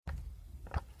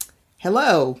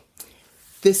Hello.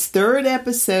 This third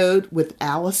episode with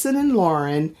Allison and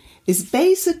Lauren is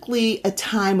basically a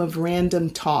time of random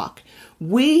talk.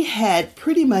 We had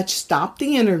pretty much stopped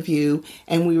the interview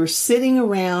and we were sitting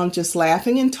around just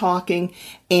laughing and talking,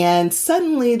 and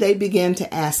suddenly they began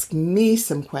to ask me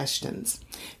some questions.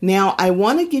 Now, I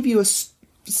want to give you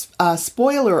a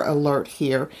spoiler alert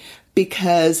here,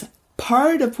 because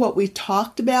part of what we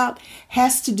talked about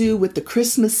has to do with the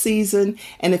Christmas season,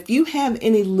 and if you have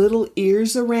any little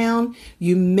ears around,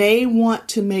 you may want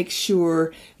to make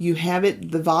sure you have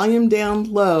the volume down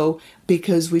low,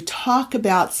 because we talk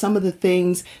about some of the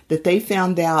things that they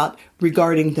found out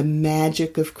regarding the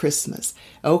magic of Christmas.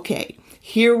 Okay,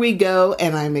 here we go,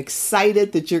 and I'm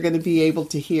excited that you're going to be able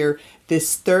to hear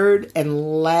this third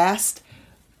and last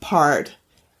part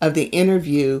of the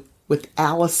interview with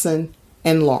Allison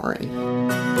and Lauren.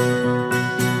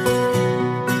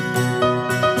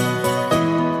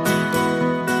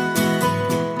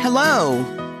 Hello.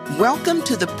 Welcome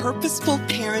to the Purposeful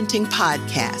Parenting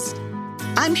Podcast.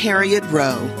 I'm Harriet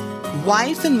Rowe,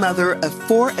 wife and mother of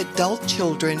 4 adult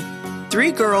children,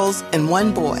 3 girls and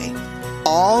 1 boy,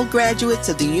 all graduates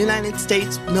of the United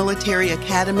States Military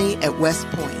Academy at West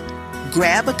Point.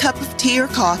 Grab a cup of tea or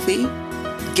coffee,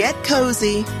 get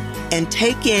cozy, and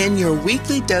take in your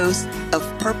weekly dose of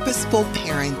purposeful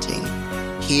parenting.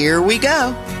 Here we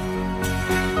go.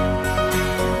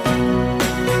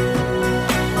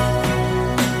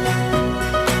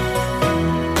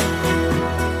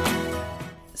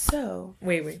 So,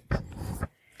 wait.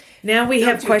 Now we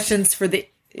have questions for the...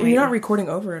 You're not recording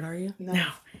over it, are you? No.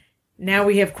 Now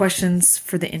we have questions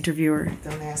for the interviewer.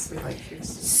 Don't ask me like yours.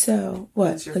 So,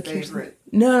 what? What's your like favorite?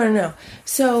 No.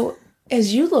 So,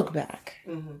 as you look back,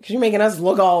 because you're making us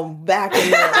look all back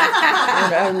in there. I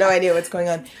have no idea what's going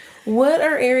on. What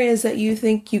are areas that you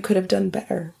think you could have done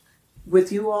better?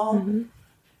 With you all? Mm-hmm.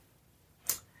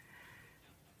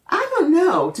 I don't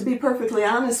know. To be perfectly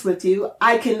honest with you,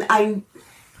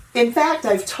 in fact,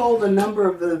 I've told a number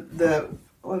of the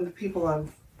people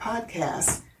on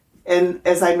podcasts, and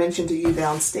as I mentioned to you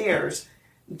downstairs,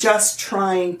 just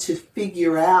trying to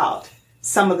figure out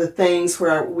some of the things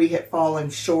where we had fallen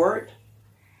short.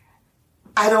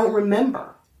 I don't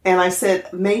remember. And I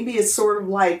said, maybe it's sort of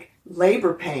like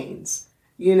labor pains.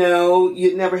 You know,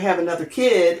 you'd never have another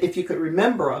kid if you could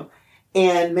remember them.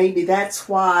 And maybe that's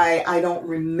why I don't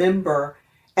remember.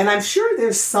 And I'm sure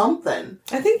there's something.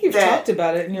 I think you've talked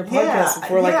about it in your podcast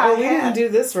before. Like, we didn't do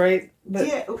this right. But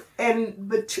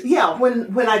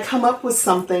when I come up with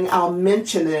something, I'll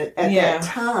mention it at that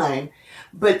time.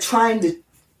 But trying to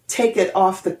take it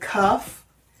off the cuff,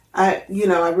 I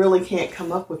really can't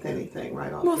come up with anything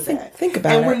right off the bat. Think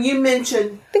about it. And when you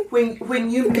mention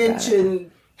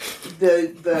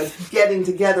the getting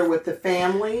together with the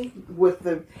family,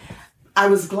 I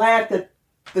was glad that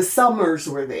the summers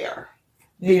were there.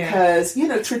 Because,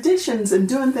 traditions and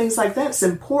doing things like that's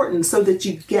important so that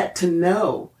you get to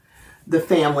know the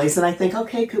families. And I think,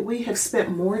 okay, could we have spent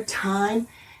more time?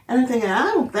 And I'm thinking, I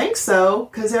don't think so,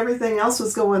 because everything else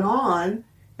was going on.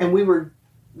 And we were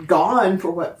gone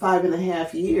for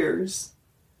 5.5 years.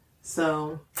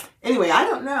 So anyway, I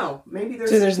don't know. Maybe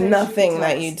there's nothing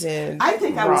that you did. I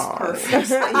think wrong. I was perfect.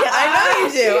 Yeah, I know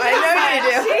you do.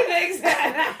 She thinks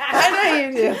that. I know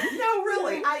you do. No,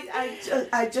 really.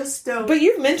 I just don't. But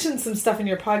you've mentioned some stuff in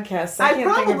your podcast. I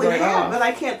probably have, but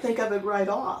I can't think of it right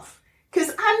off.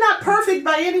 Because I'm not perfect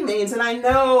by any means, and I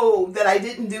know that I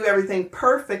didn't do everything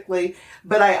perfectly,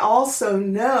 but I also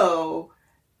know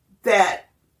that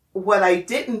what I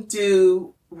didn't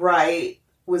do right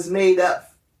was made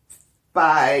up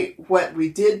by what we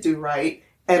did do right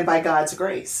and by God's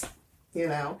grace,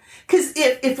 Because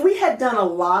if we had done a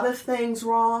lot of things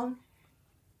wrong,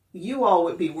 you all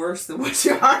would be worse than what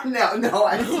you are now. No,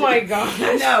 oh my God.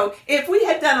 No, if we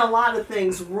had done a lot of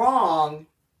things wrong,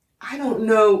 I don't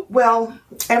know. Well,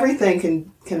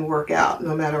 everything can work out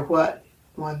no matter what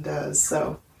one does.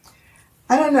 So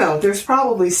I don't know. There's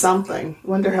probably something.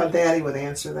 Wonder how Daddy would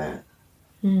answer that.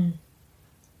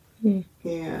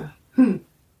 Yeah.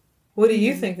 What do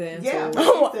you think the answer is?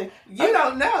 Yeah. You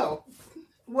don't know.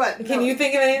 What? Can you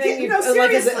think of anything?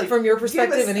 Seriously. From your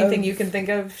perspective, anything you can think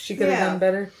of she could have done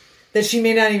better? That she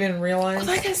may not even realize?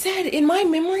 Like I said, in my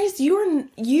memories,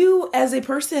 you as a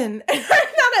person,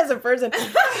 not as a person,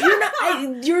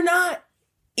 you're not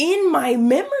in my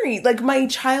memory, like my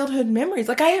childhood memories.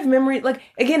 Like I have memory, like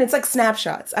again, it's like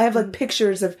snapshots. I have like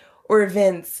pictures of or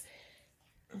events.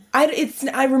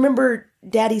 I remember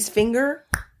Daddy's finger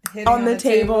on the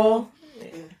table.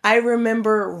 I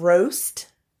remember roast.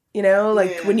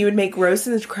 When you would make roast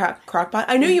in the crock pot.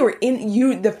 I knew you were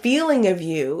the feeling of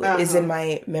you is in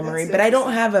my memory, but I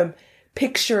don't have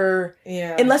picture,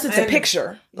 Yeah. unless it's a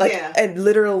picture, like a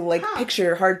literal like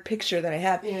picture, hard picture that I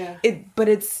have. Yeah. But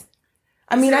it's,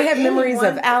 I mean, I have memories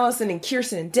of Allison and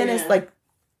Kirsten and Dennis, like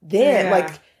then,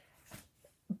 like,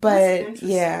 but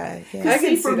yeah. I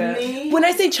can see that. Me, when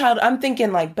I say child, I'm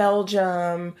thinking like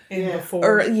Belgium,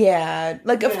 before. or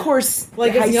like of course,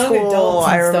 like high young school. adults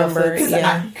and I remember,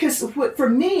 stuff, because for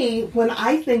me, when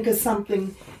I think of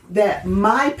something that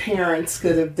my parents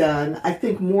could have done, I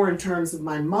think more in terms of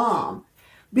my mom,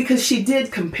 because she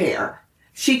did compare.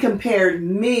 She compared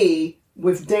me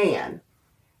with Dan,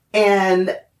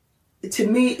 and to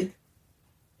me,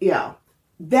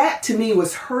 that to me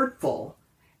was hurtful.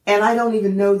 And I don't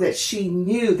even know that she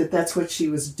knew that that's what she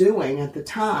was doing at the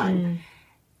time.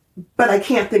 But I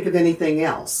can't think of anything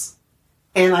else.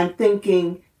 And I'm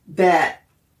thinking that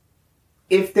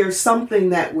if there's something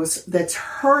that's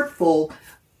hurtful,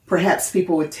 perhaps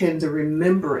people would tend to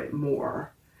remember it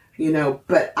more,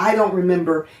 but I don't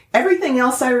remember. Everything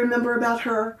else I remember about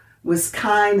her was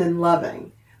kind and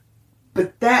loving.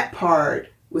 But that part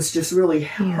was just really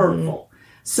hurtful.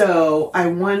 So I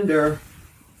wonder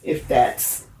if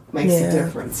that makes a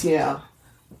difference. Yeah.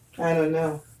 I don't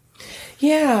know.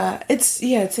 Yeah, it's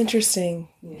interesting.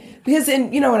 Yeah. Because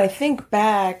when I think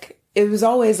back, it was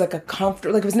always like a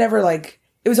comfort, like it was never like,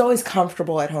 it was always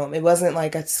comfortable at home. It wasn't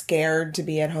like a scared to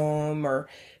be at home or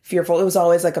fearful. It was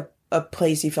always like a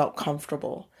place you felt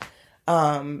comfortable.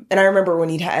 And I remember when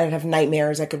I'd have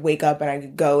nightmares, I could wake up and I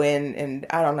could go in, and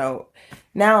I don't know.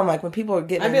 Now I'm like, when people are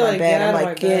getting in my bed, I'm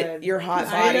like, get your hot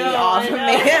body off of me.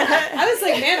 I was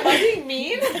like, man, am I being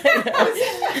mean?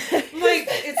 I'm like,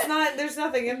 it's not, there's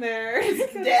nothing in there.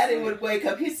 Daddy would wake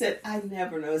up. He said, I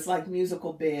never know. It's like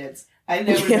musical beds. I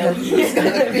never know who's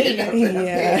going to be up in a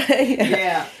bed.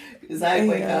 Yeah. Because I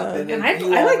wake up and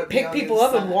I like pick people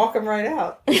up and walk them right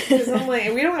out. Because I'm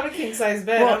like, we don't have a king size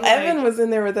bed. Well, Evan was in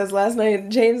there with us last night.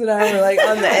 James and I were like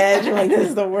on the edge. We're like, this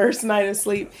is the worst night of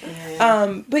sleep.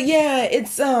 Yeah. But yeah,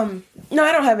 it's no,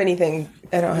 I don't have anything.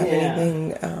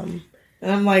 Anything. And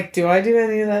I'm like, do I do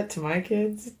any of that to my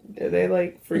kids? Are they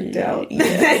like freaked out?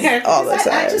 Yeah. All the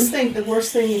time. I just think the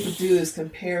worst thing you could do is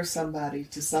compare somebody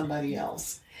to somebody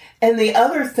else. And the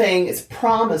other thing is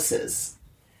promises.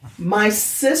 My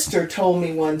sister told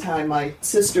me one time, my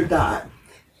sister Dot,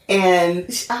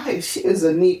 and she was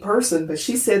a neat person, but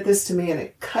she said this to me and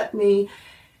it cut me.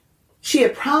 She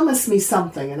had promised me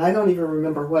something, and I don't even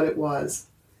remember what it was.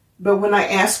 But when I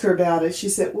asked her about it, she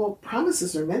said, well,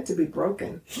 promises are meant to be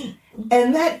broken.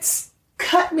 And that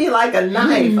cut me like a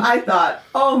knife. I thought,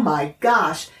 oh my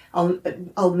gosh,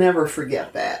 I'll never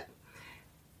forget that.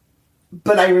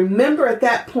 But I remember at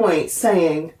that point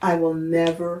saying, I will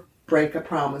never break a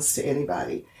promise to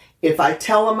anybody. If I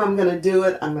tell them I'm going to do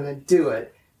it, I'm going to do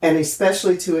it. And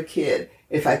especially to a kid.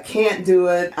 If I can't do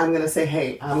it, I'm going to say,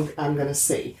 hey, I'm going to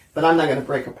see. But I'm not going to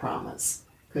break a promise.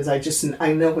 Because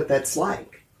I know what that's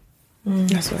like.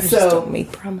 That's why I just don't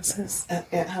make promises.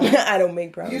 I don't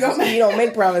make promises. You don't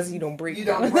make promises, you don't break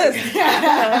promises.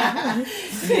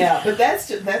 Yeah, but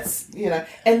that's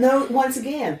and once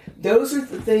again, those are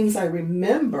the things I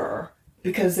remember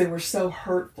because they were so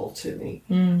hurtful to me.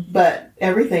 But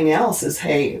everything else is,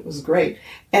 hey, it was great.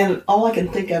 And all I can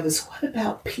think of is, what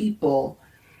about people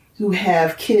who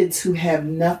have kids who have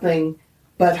nothing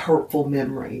but hurtful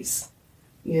memories?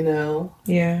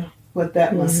 Yeah. What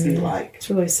that must be like. It's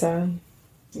really sad.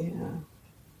 Yeah.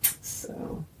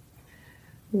 So.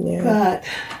 Yeah. But.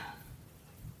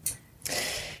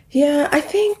 Yeah, I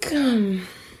think, I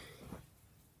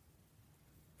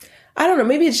don't know,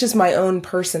 maybe it's just my own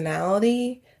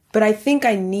personality, but I think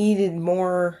I needed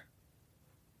more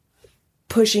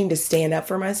pushing to stand up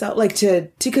for myself. Like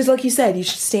because like you said, you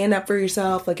should stand up for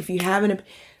yourself. Like if you haven't,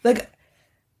 like,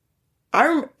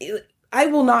 I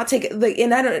will not take it, like,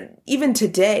 and I don't, even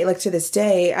today, like to this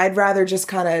day, I'd rather just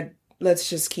kind of, let's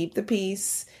just keep the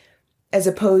peace as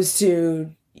opposed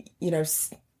to,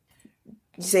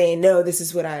 saying, no, this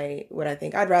is what I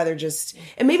think. I'd rather just,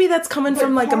 and maybe that's coming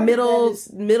from like a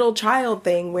middle child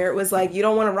thing where it was like, you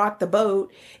don't want to rock the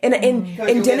boat. And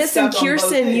Dennis and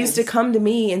Kirsten used to come to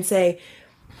me and say,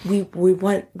 we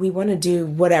want to do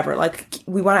whatever. Like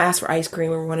we want to ask for ice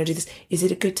cream or we want to do this. Is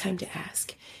it a good time to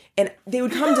ask? And they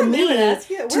would come to me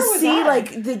to see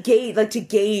like the gauge, like to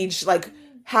gauge, like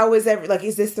how is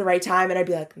is this the right time? And I'd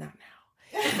be like, no.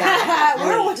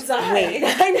 Where was I? Wait.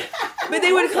 But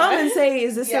they would come and say,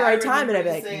 is this the right time? And I'd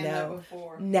be like, no.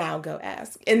 Now go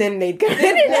ask. And then they'd go in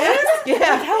and ask.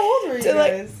 Yeah. How old were you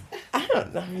guys? I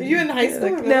don't know. Were you in high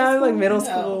school? No, like middle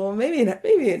school. Maybe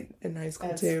in high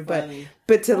school too.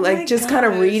 But to just kind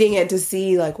of reading it to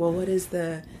see like, well, what is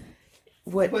the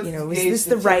what, What's you know, gauge is this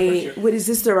the the right, temperature? what is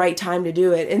this the right time to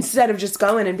do it? Instead of just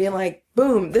going and being like,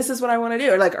 boom, this is what I want to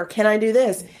do. Or like, or can I do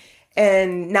this?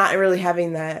 And not really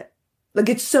having that, like,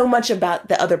 it's so much about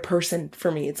the other person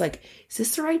for me. It's like, is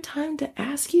this the right time to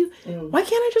ask you? Why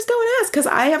can't I just go and ask? Because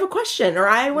I have a question, or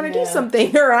I want to do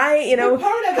something, or I, you know, But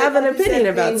part of it, have an like you said,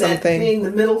 opinion about being that- something. Being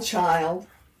the middle child,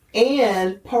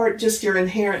 and part just your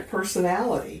inherent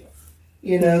personality.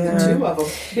 You know, the two of them.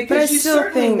 I Because you still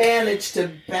certainly think- managed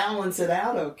to balance it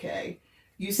out okay.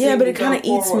 You Yeah, seem but to it kind of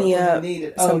go eats forward me when you up need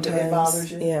it. sometimes. Oh, it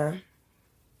bothers you? Yeah.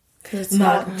 Because it's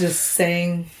Not just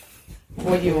saying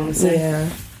what you want to say. Yeah.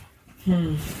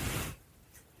 Yeah.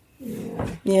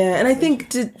 Yeah, and I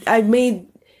think I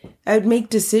would make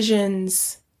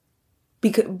decisions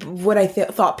because what I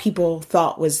thought people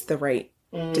thought was the right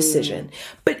decision,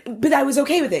 but I was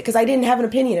okay with it because I didn't have an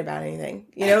opinion about anything.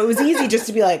 You know, it was easy just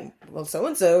to be like, well, so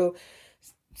and so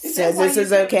says why this you is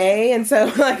kept- okay, and so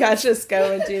like I just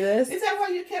go and do this. Is that why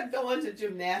you kept going to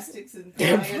gymnastics and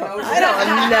flying over? I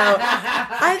don't know.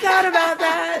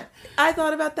 I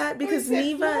thought about that because We said,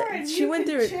 Neva, "Lauren, she you went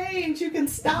can through it. change. You can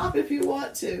stop if you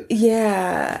want to.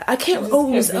 Yeah, I can't. Just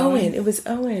Oh, it was kept going. Owen. It was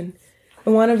Owen.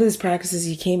 In one of his practices,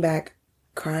 he came back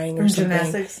crying or something.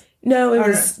 Gymnastics. No, it Or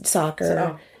was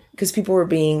soccer. Because people were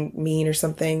being mean or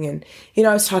something, and you know,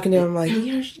 I was talking to him like,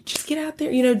 you know, just get out there.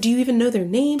 You know, do you even know their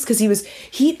names? Because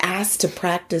he'd asked to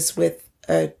practice with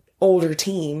a older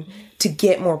team to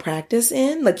get more practice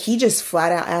in. Like he just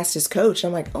flat out asked his coach.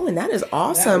 I'm like, oh, and that is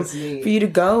awesome was neat. for you to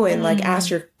go and like ask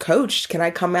your coach, can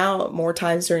I come out more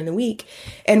times during the week?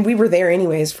 And we were there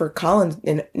anyways for Colin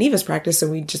and Neva's practice, so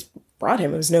we just brought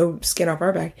him. It was no skin off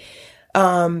our back.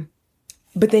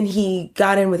 But then he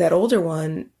got in with that older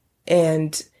one,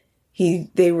 and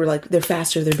they were like, they're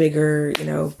faster, they're bigger, you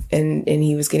know, and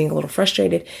he was getting a little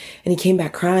frustrated, and he came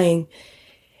back crying,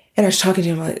 and I was talking to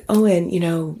him like, oh, and you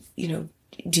know,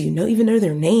 do you even know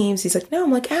their names? He's like, no.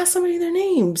 I'm like, ask somebody their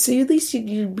names. So at least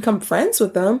you become friends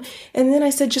with them. And then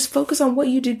I said, just focus on what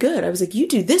you did good. I was like, you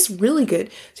do this really good.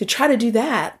 So try to do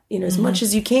that, you know, as much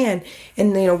as you can, and,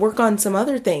 you know, work on some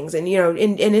other things. And, you know,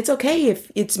 and it's okay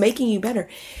if it's making you better.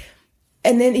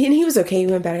 And then he was okay. He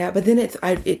went back out. But then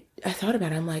I thought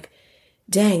about it. I'm like,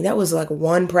 dang, that was like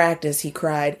one practice he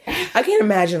cried. I can't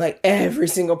imagine like every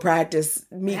single practice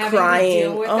me Having to crying.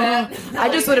 deal with that? I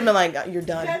just would have been like, you're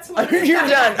done. That's what You're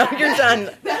done. You're done.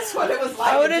 That's what it was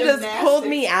like. I would have in just pulled gymnastics.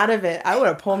 me out of it. I would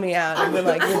have pulled me out and been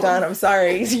like, you're done. I'm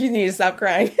sorry. You need to stop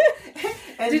crying.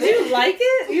 And Did then- you like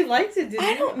it? You liked it, didn't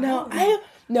you? I don't know.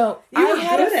 You were I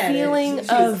had good a at it. feeling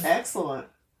She was of excellent.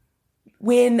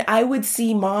 when I would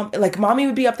see mom, like mommy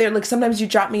would be up there, like sometimes you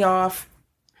drop me off.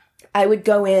 I would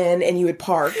go in and you would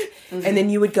park and then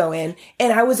you would go in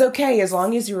and I was okay as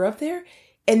long as you were up there,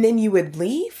 and then you would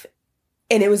leave.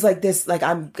 And it was like this, like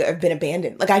I've been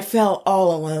abandoned. Like I felt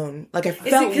all alone. Like I Is it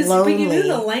felt 'cause- lonely. But you knew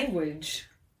the language.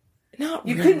 Not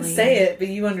You really. couldn't say it, but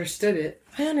you understood it.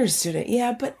 I understood it,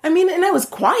 yeah. But I mean, and I was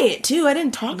quiet too. I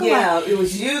didn't talk a lot. Yeah, it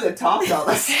was you that talked all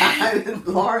the time, and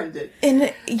Lauren did.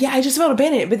 And yeah, I just felt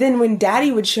abandoned. But then when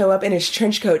Daddy would show up in his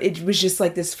trench coat, it was just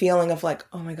like this feeling of like,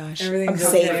 oh my gosh, I'm Everything's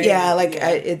safe. okay. Yeah, like Yeah.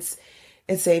 it's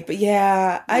safe. But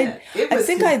yeah, Yeah, it I was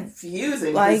think I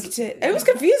confusing. liked it. It was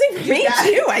confusing for me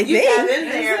too. I you got think. in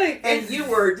there It's like- and you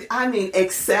were, I mean,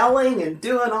 excelling and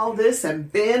doing all this, and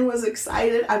Ben was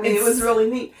excited. I mean, it was really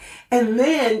neat. And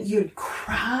then you'd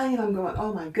cry, and I'm going,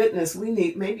 "Oh my goodness,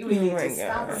 maybe we need my to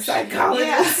stop." gosh.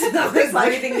 Psychologists, It's like-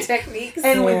 breathing techniques.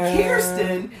 And with Yeah.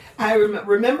 Kirsten, I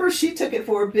remember she took it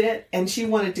for a bit, and she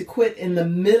wanted to quit in the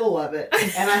middle of it.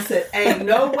 And I said, "Ain't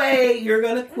no way you're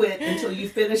going to quit until you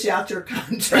finish out your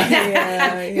contract."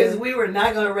 Yeah, Because yeah. we were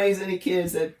not going to raise any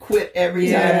kids that quit every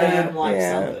time they didn't like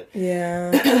something.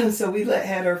 Yeah. So we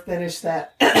had her finish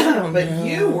that. But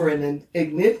you were an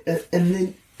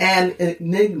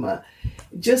enigma.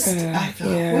 Just, I thought,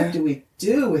 yeah. what do we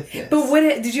do with this? But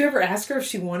did you ever ask her if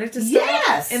she wanted to stop?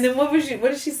 Yes. And then what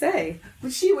did she say?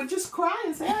 But she would just cry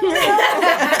and say,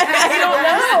 I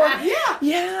don't know. Yeah.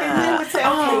 Yeah. And then would say, okay,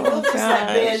 Oh, we'll just let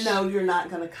Ben gosh. know you're not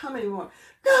going to come anymore.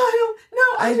 No, I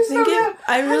don't. I just think don't know.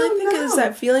 I really don't think it's know.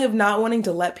 that feeling of not wanting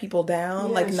to let people down,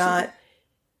 Yeah, like she-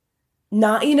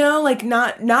 not you know, like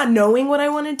not knowing what I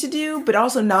wanted to do, but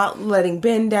also not letting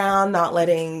Ben down, not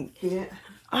letting Yeah.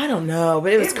 I don't know,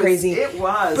 but it was crazy. It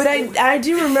was. But I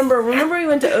do remember we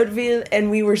went to Hauteville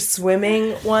and we were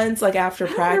swimming once, like after I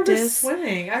don't remember practice.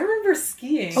 swimming. I remember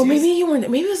skiing. Oh, maybe you weren't.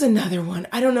 Maybe it was another one.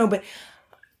 I don't know. But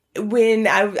when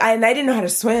I didn't know how to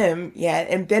swim yet,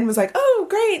 and Ben was like, "Oh,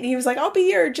 great!" And he was like, "I'll be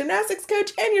your gymnastics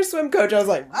coach and your swim coach." I was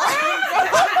like, "I'm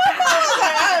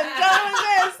done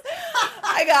with this."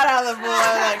 I got out of the pool.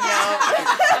 I was like,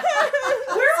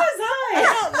 "No." Where was I?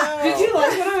 don't know. Did you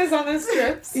like when I was on those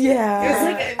trips? Yeah. It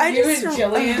was like I you just and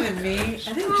Jillian and me. I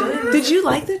think Jillian. Did you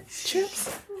like the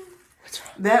trips?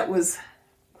 That was,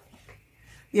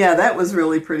 yeah, that was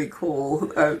really pretty cool.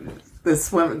 The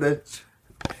swim,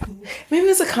 Maybe it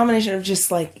was a combination of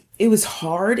just like it was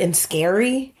hard and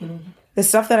scary, the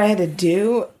stuff that I had to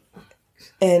do,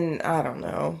 and I don't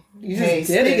know. You hey,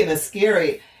 just did speaking it. of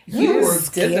scary, you were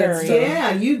scary.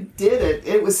 Yeah, you did it.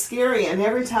 It was scary, and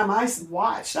every time I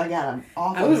watched, I got an I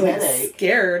awful was like headache.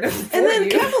 scared. And then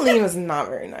Kathleen was not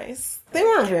very nice. They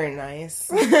weren't very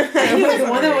nice. I think the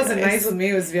one that wasn't nice with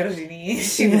me was Virginie.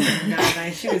 She was not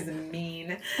nice. She was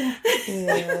mean.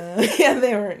 Yeah,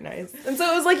 they weren't nice. And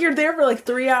so it was like you're there for like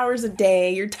 3 hours a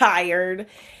day. You're tired,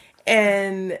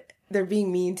 and they're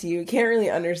being mean to you. You can't really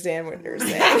understand what they're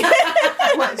saying.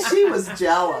 But she was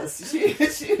jealous. She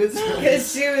was really,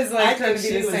 Because she was like I trying think to be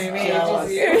she the was same age jealous.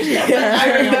 as you.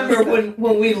 I remember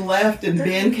when we left and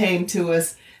Ben came to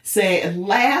us saying,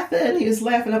 laughing. He was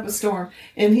laughing up a storm.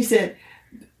 And he said,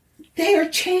 they are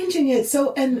changing it.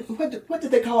 So, and what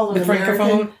did they call it? The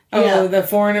francophone? Oh, the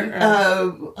foreigner?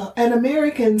 An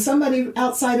American, somebody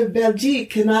outside of Belgique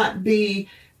cannot be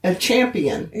a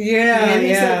champion. Yeah, And he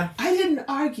yeah. said, I didn't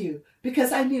argue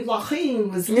because I knew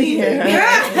Lachine was leaving.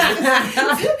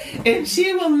 And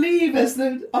she will leave as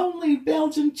the only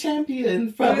Belgian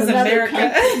champion from It was another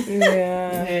America. country.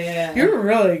 Yeah. Yeah. You were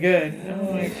really good. I'm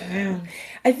like, man.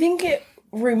 I think it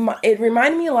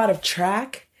reminded me a lot of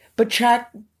track, but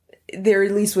track, there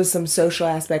at least was some social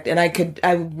aspect, and I don't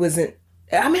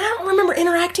remember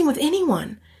interacting with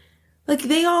anyone. Like,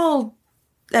 they all,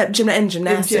 in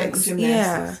gymnastics.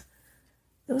 Yeah.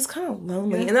 It was kind of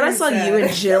lonely. Yeah, and then I saw pretty you and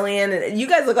Jillian, and you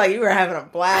guys look like you were having a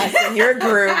blast in your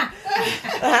group.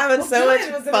 Having so much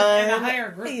Jillian was fun. in a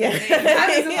higher group Yeah. than me. I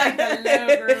was in like the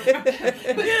low group.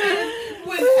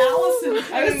 When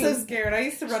Allison I was came, so scared. I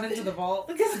used to run into the vault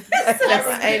because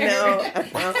I know.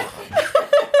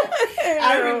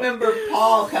 I remember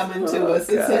Paul coming to us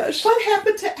and said, what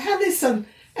happened to Allison?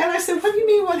 And I said, what do you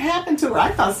mean what happened to her?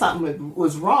 I thought something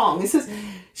was wrong. He says,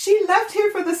 she left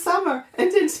here for the summer and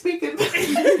didn't speak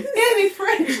any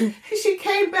French. She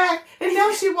came back and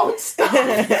now she won't stop.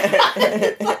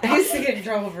 I used to get in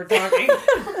trouble for talking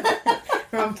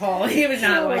from Paul. He would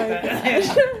not like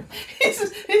that. He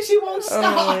says, and she won't Oh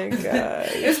stop. my god.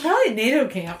 It was probably NATO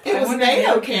camp. It I was wonder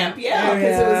NATO camp, yeah,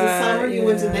 because it was the summer. You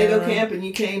went to Yeah. NATO camp and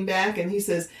you came back, and he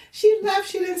says she left.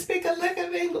 She didn't speak a lick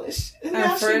of English, and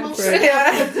now she French. won't stop.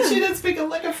 Yeah. She didn't speak a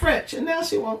lick of French, and now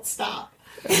she won't stop.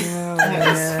 Oh, That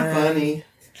was man. funny.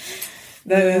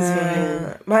 That is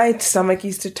funny. My stomach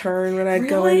used to turn when I'd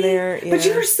go in there. Yeah. But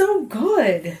you were so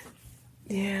good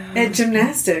yeah. at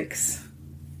gymnastics.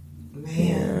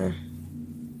 Man.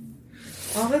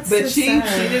 Oh, that's But so she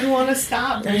sad. didn't want to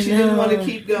stop. I She didn't want to know.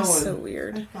 keep going. It's so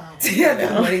weird. Yeah,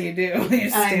 then what do you do? You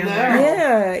stand know.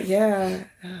 there. Yeah.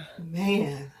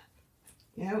 Man.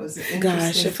 Yeah, it was an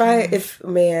Gosh,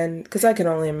 interesting because I can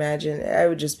only imagine, I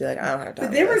would just be like, I don't have time.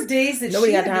 But there for were this. days that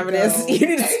Nobody she got had time for to this. go. You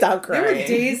need to stop There crying. were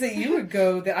days that you would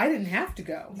go that I didn't have to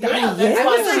go. Yeah, Yeah. that's It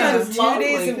why was she like was 2 lonely,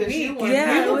 days a 'cause you week. were-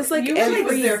 Yeah, you it was like you every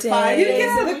was there day. 5 You'd days get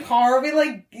out a of the week car,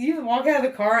 you'd walk out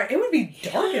of the car, it would be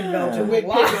dark in Belgium. to pick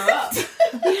her up.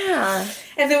 Yeah.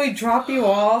 And then we'd drop you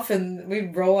off and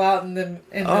we'd roll out in the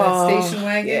station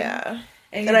wagon. Yeah.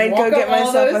 And, And I'd go get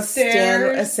myself a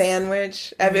stairs.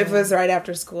 sandwich. If it was right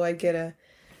after school, I'd get a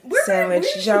sandwich,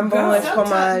 where did you jambon go? with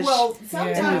fromage.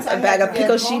 Sometimes Yeah. I A bag had of to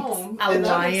pickled get sheep. home, A and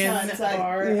other lion times I-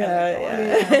 bar.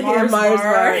 Yeah. Mars Mars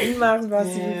bar. bar. Mars bar,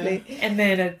 s'il vous plaît. And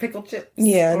then a pickle chips.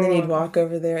 Yeah, and then you'd Oh. walk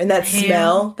over there. And that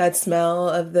Ham. smell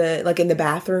of the, like in the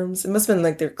bathrooms, it must have been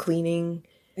like they're cleaning.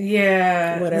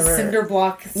 Yeah. Whatever. The cinder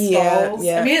block stalls. Yeah,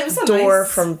 yeah. I mean, it was a door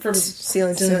nice, from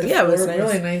ceiling to ceiling. Yeah, it was nice.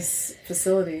 Really nice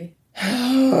facility.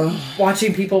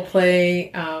 Watching people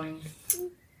play,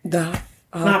 The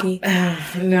hockey,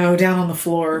 no, down on the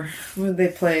floor. What did they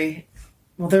play?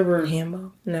 Well, there were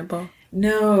handball, netball.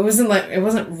 no. It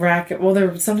wasn't racket.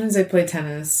 Well, sometimes they played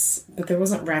tennis, but there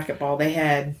wasn't racquetball. They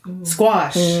had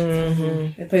squash.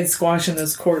 Mm-hmm. They played squash in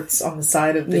those courts on the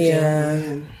side of the gym. Yeah.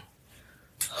 Man.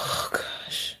 Oh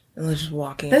gosh, and they're just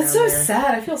walking. That's so around there.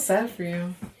 sad. I feel sad for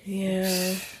you.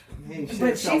 Yeah. Man, you should But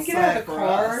have felt she'd get out of sad the for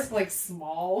car, us. like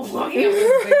small, walking up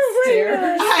those big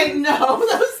stairs. I know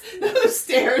those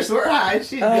stairs were high.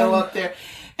 She'd go up there,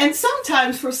 and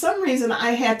sometimes for some reason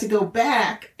I had to go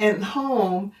back and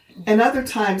home, and other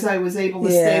times I was able to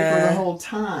stay for the Yeah. whole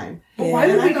time. But why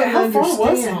did And I we go? don't How far was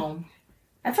understand. home?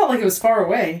 I felt like it was far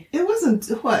away. It wasn't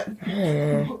what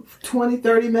 20,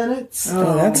 30 minutes.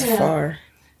 Oh, that's Yeah. far.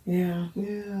 Yeah.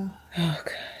 Yeah. Oh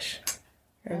gosh.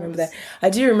 I remember that. I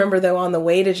do remember, though, on the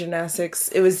way to gymnastics,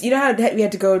 it was, you know how we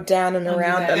had to go down and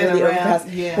around under the overpass?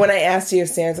 Yeah. When I asked you if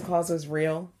Santa Claus was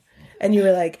real, and you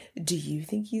were like, do you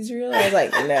think he's real? I was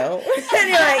like, no. And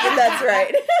you're like, that's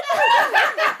right.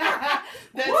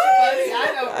 That's funny.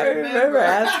 I remember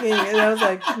asking, and I was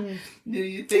like, do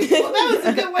you think? Well, that was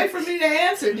a good way for me to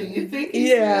answer. Do you think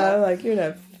he's real? I'm like, you're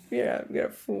not gonna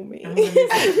fool me.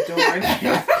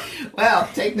 Well,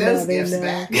 take those gifts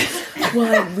back.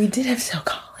 Well, we did have to tell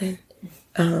Colin.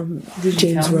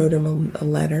 James wrote him a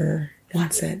letter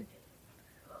and said,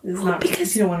 It's not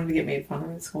because you don't want him to get made fun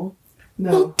of at school.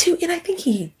 No. well, too, and I think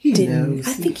he didn't. knows.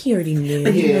 I think he already knew.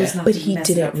 But he knows not But to he mess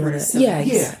it up didn't for want his to. Yeah,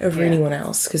 siblings. over Yeah. anyone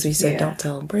else, because we said Yeah. don't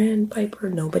tell Brand, Piper,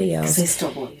 nobody else. They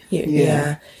still believe.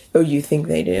 Yeah. Oh, you think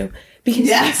they do? Because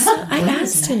I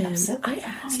asked him. I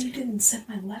asked him. You didn't send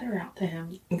my letter out to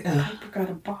him. Piper got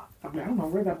a box. I don't know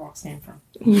where that box came from.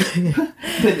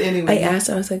 But anyway, I asked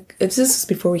him, I was like, this was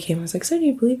before we came, I was like, so do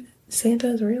you believe Santa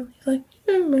is real? He's like,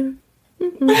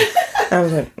 I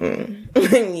was like,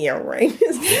 yeah, right.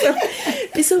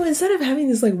 So instead of having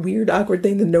this like weird, awkward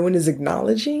thing that no one is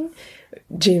acknowledging,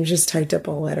 James just typed up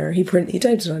a letter. He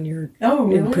typed it on your,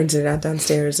 and printed it out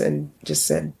downstairs and just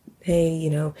said, hey, you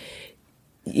know,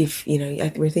 if, you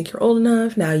know, we think you're old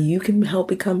enough, now you can help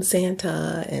become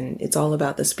Santa, and it's all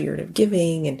about the spirit of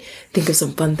giving, and think of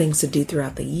some fun things to do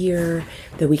throughout the year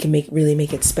that we can really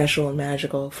make it special and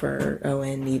magical for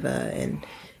Owen, Neva, and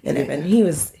Evan. He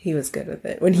was good with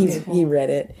it. When he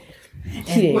read it, he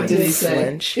didn't what did he even say?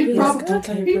 flinch. It He was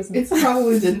probably, like, it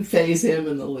probably didn't faze him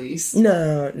in the least.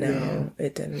 No,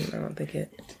 it didn't. I don't think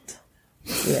it.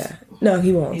 Yeah, no,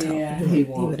 he won't tell. Yeah, He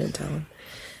wouldn't tell him.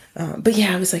 But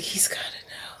yeah, I was like, he's gotta know.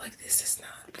 Like, this is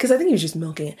not, because I think he was just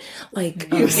milking it. Like,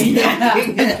 because he,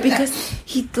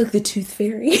 like, the tooth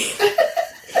fairy.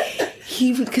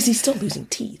 Because he's still losing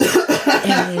teeth,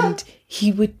 and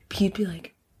he'd be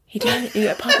like,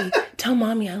 hey, Poppy, tell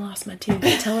mommy I lost my tooth.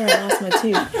 Tell her I lost my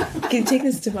tooth. Can you take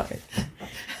this to mommy?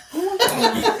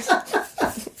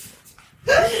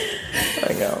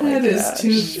 I know. That is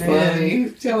too funny.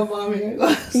 Tell mommy I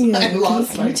lost Can my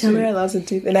you tell her I tooth. lost a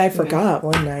tooth? And I forgot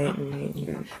one night.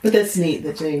 And, But that's neat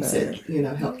that James said, you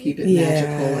know, help keep it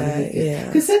magical. Yeah.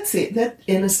 Because that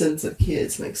innocence of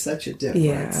kids makes such a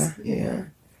difference. Yeah.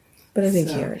 But I think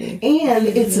he So, already. and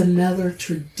it's another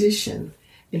tradition.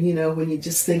 And, you know, when you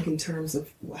just think in terms of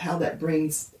how that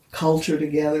brings culture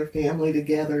together, family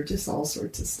together, just all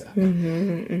sorts of stuff.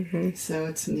 So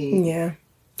it's neat. Yeah.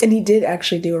 And he did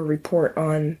actually do a report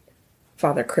on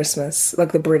Father Christmas,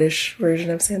 like the British version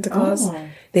of Santa Claus. Oh.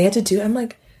 They had to do, I'm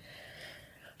like,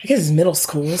 I guess it's middle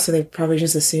school, so they probably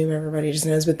just assume everybody just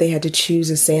knows, but they had to choose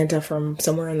a Santa from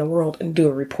somewhere in the world and do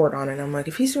a report on it. I'm like,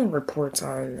 if he's doing reports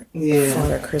on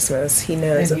Father Christmas, he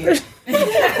knows. And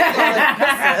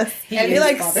He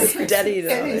like studied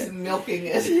And on he's it. milking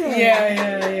it.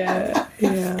 Yeah.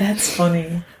 That's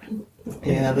funny.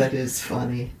 Yeah, that is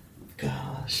funny.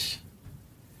 Gosh.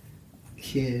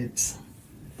 Kids.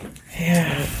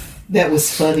 Yeah. That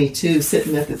was funny too,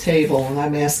 sitting at the table and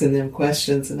I'm asking them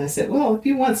questions and I said, well, if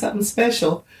you want something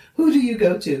special, who do you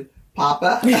go to?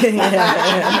 Papa?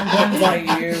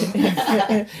 Like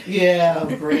you. Yeah,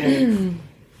 Brandon.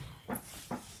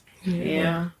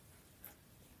 Yeah.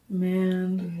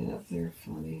 Man. Yeah, they're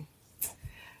funny.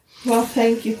 Well,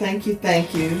 thank you.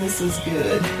 This is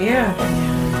good. Yeah.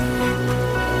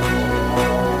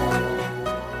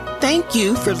 Thank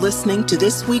you for listening to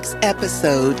this week's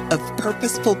episode of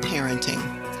Purposeful Parenting.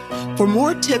 For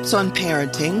more tips on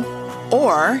parenting,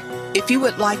 or if you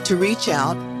would like to reach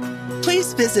out,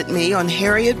 please visit me on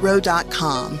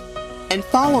HarrietRowe.com and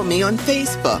follow me on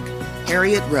Facebook,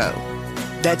 Harriet Rowe.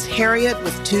 That's Harriet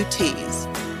with 2 T's.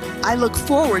 I look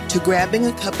forward to grabbing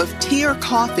a cup of tea or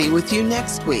coffee with you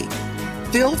next week.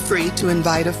 Feel free to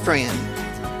invite a friend.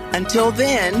 Until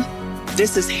then,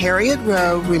 this is Harriet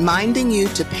Rowe reminding you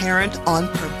to parent on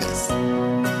purpose.